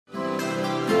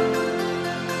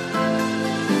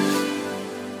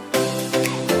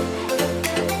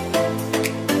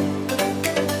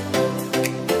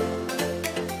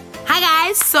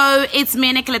Hello, it's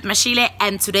me, Nicolette Mashile,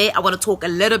 and today I want to talk a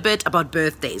little bit about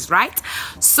birthdays, right?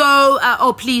 So,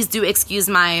 please do excuse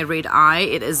my red eye.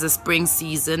 It is the spring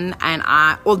season, and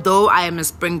although I am a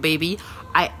spring baby,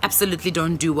 I absolutely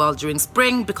don't do well during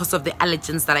spring because of the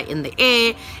allergens that are in the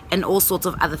air and all sorts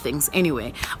of other things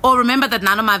anyway. Remember that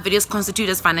none of my videos constitute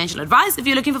as financial advice. If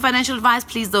you're looking for financial advice,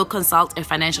 please do consult a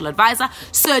financial advisor,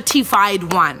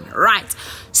 certified one, right?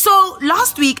 So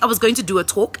last week I was going to do a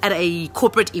talk at a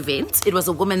corporate event. It was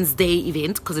a Women's Day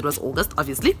event because it was August,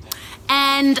 obviously.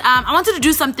 And I wanted to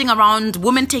do something around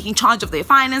women taking charge of their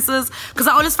finances, because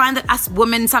I always find that us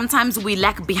women, sometimes we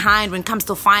lag behind when it comes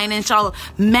to financial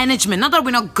management. Not that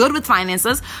we're not good with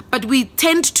finances, but we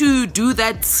tend to do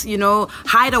that,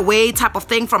 hide away type of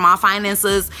thing from our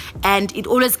finances, and it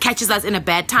always catches us in a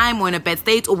bad time or in a bad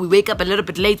state, or we wake up a little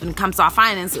bit late when it comes to our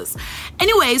finances.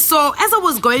 Anyway, so as I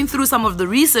was going through some of the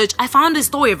research, I found a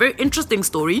story, a very interesting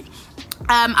story,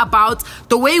 about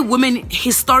the way women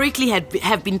historically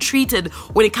have been treated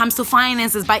when it comes to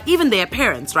finances by even their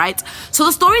parents, right? So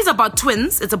the story is about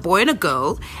twins. It's a boy and a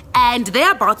girl, and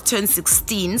they're about to turn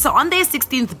 16. So on their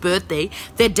 16th birthday,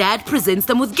 their dad presents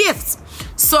them with gifts.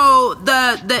 So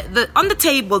on the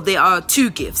table there are two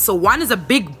gifts. So one is a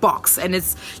big box, and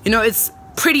it's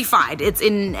prettified. It's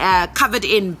covered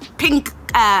in pink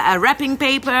wrapping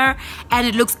paper, and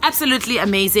it looks absolutely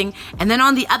amazing. And then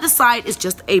on the other side is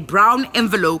just a brown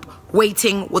envelope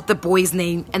waiting with the boy's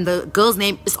name, and the girl's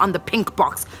name is on the pink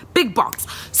box, big box.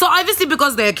 So obviously,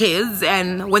 because they're kids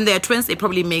and when they're twins, they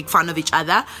probably make fun of each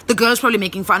other. The girl's probably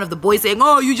making fun of the boy, saying,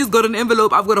 "Oh, you just got an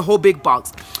envelope, I've got a whole big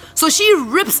box." So she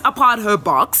rips apart her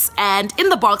box, and in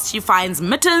the box she finds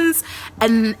mittens,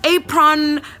 an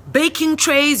apron, baking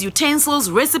trays, utensils,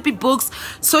 recipe books.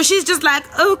 So she's just like,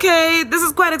 okay, this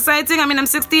is quite exciting. I mean, I'm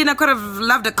 16, I could have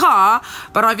loved a car,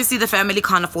 but obviously the family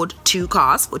can't afford 2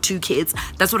 cars for 2 kids.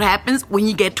 That's what happens when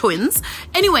you get twins.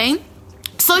 Anyway,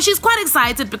 so she's quite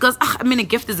excited because, a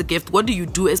gift is a gift. What do you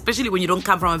do, especially when you don't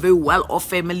come from a very well-off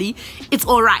family? It's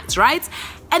all right?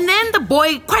 And then the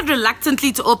boy, quite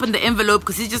reluctantly to open the envelope,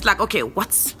 because he's just like, okay,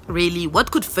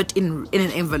 what could fit in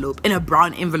an envelope, in a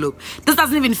brown envelope? This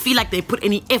doesn't even feel like they put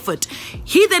any effort.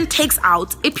 He then takes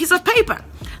out a piece of paper.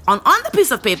 On the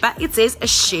piece of paper, it says a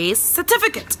share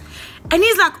certificate. And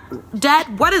he's like,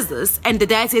 "Dad, what is this?" And the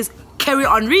dad says, "Carry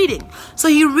on reading." So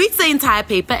he reads the entire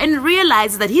paper and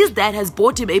realizes that his dad has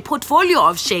bought him a portfolio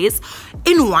of shares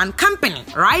in one company,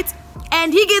 right?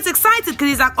 And he gets excited because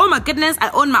he's like, "Oh my goodness,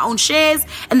 I own my own shares."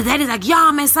 And the dad is like,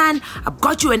 "Yeah, my son, I've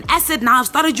got you an asset now. I've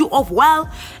started you off well."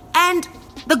 And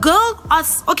the girl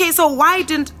asks, "Okay, so why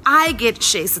didn't I get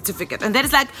share certificate?" And dad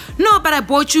is like, "No, but I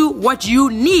bought you what you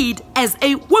need as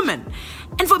a woman."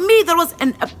 And for me, that was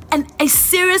a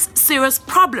serious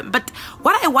problem. But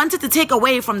what I wanted to take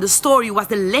away from the story was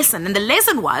the lesson. And the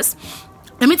lesson was,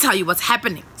 let me tell you what's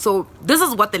happening. So this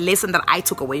is what the lesson that I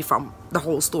took away from the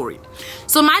whole story.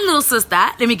 So my little sister,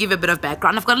 let me give you a bit of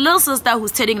background. I've got a little sister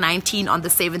who's turning 19 on the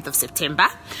 7th of September.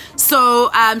 So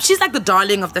she's like the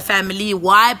darling of the family.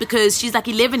 Why? Because she's like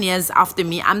 11 years after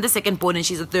me. I'm the second born and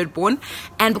she's the third born.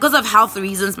 And because of health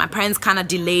reasons, my parents kind of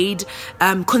delayed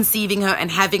conceiving her and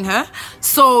having her.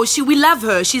 So we love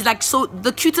her. She's like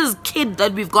the cutest kid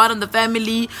that we've got in the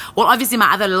family. Well, obviously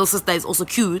my other little sister is also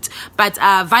cute, but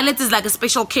Violette is like a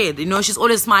special kid. She's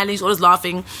always smiling, she's always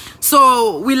laughing.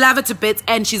 So we love her to bits,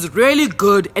 and she's really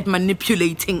good at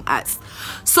manipulating us.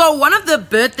 So one of the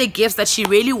birthday gifts that she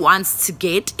really wants to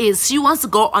get is she wants to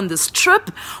go on this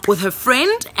trip with her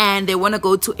friend, and they want to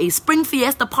go to a spring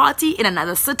fiesta party in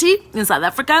another city in South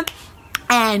Africa.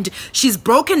 And she's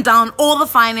broken down all the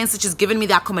finances. She's given me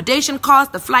the accommodation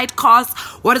cost, the flight cost,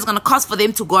 what it's going to cost for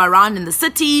them to go around in the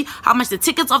city, how much the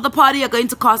tickets of the party are going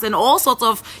to cost, and all sorts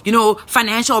of,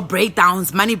 financial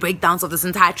breakdowns, money breakdowns of this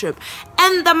entire trip.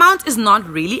 And the amount is not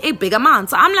really a big amount.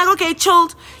 So I'm like, okay,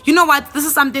 chilled. You know what? This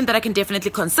is something that I can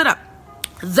definitely consider.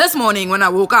 This morning when I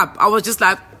woke up, I was just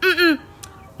like,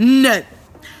 no.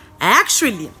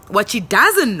 Actually, what she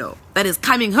doesn't know that is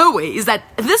coming her way is that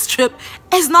this trip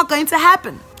is not going to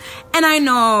happen. And I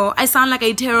know I sound like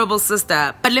a terrible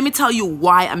sister, but let me tell you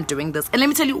why I'm doing this. And let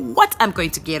me tell you what I'm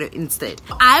going to get her instead.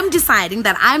 I'm deciding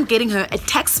that I'm getting her a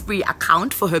tax-free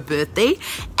account for her birthday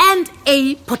and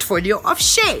a portfolio of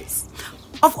shares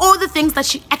of all the things that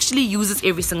she actually uses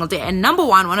every single day. And number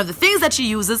one of the things that she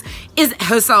uses is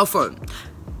her cell phone.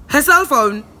 Her cell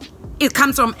phone, it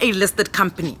comes from a listed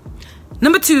company.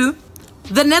 Number 2,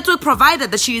 the network provider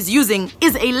that she is using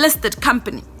is a listed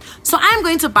company. So I'm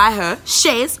going to buy her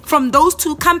shares from those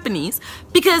two companies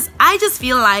because I just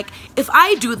feel like if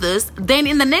I do this, then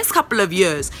in the next couple of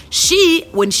years,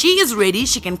 when she is ready,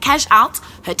 she can cash out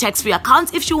her tax-free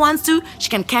accounts if she wants to, she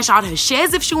can cash out her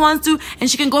shares if she wants to, and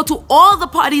she can go to all the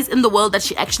parties in the world that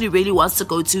she actually really wants to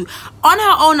go to on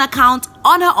her own account,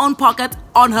 on her own pocket,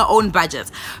 on her own budget.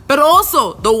 But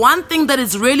also, the one thing that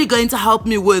is really going to help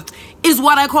me with is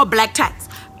what I call black tax.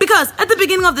 Because at the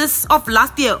beginning of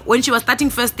last year, when she was starting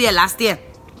first year last year,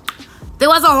 there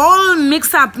was a whole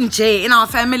mix-up in our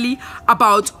family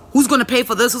about who's going to pay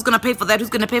for this, who's going to pay for that, who's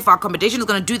going to pay for accommodation, who's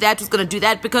going to do that, who's going to do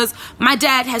that, because my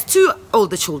dad has 2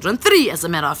 older children, 3 as a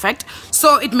matter of fact.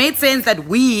 So it made sense that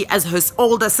we, as her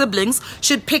older siblings,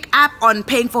 should pick up on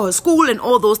paying for her school and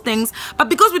all those things. But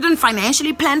because we didn't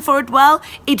financially plan for it well,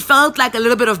 it felt like a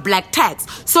little bit of black tax.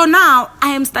 So now I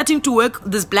am starting to work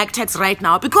this black tax right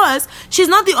now because she's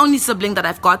not the only sibling that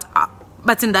I've got.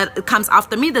 But in that it comes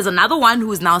after me, there's another one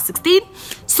who is now 16.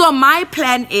 So my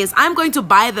plan is I'm going to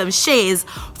buy them shares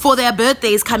for their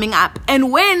birthdays coming up.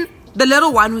 And when the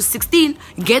little one who's 16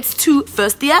 gets to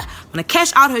first year, I'm going to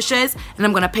cash out her shares and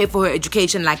I'm going to pay for her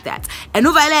education like that. And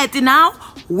Violette now,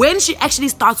 when she actually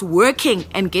starts working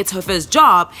and gets her first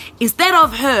job, instead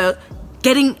of her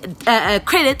getting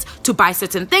credit to buy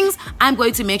certain things, I'm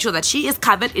going to make sure that she is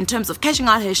covered in terms of cashing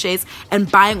out her shares and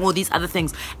buying all these other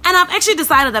things. And I've actually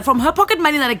decided that from her pocket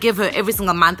money that I give her every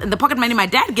single month and the pocket money my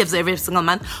dad gives her every single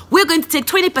month, we're going to take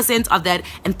 20% of that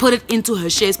and put it into her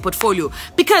shares portfolio.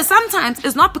 Because sometimes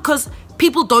it's not because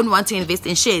people don't want to invest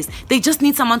in shares. They just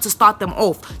need someone to start them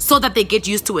off so that they get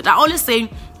used to it. I always say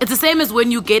it's the same as when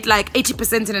you get like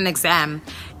 80% in an exam.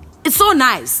 It's so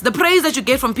nice. The praise that you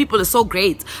get from people is so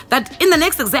great that in the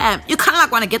next exam, you kind of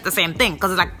like want to get the same thing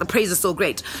because it's like the praise is so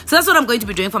great. So that's what I'm going to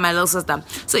be doing for my little sister.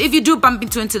 So if you do bump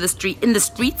into the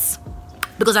streets,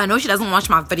 because I know she doesn't watch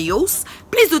my videos,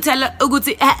 please do tell her,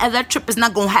 Uguti, that trip is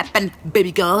not going to happen,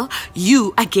 baby girl.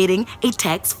 You are getting a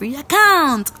tax-free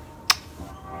account.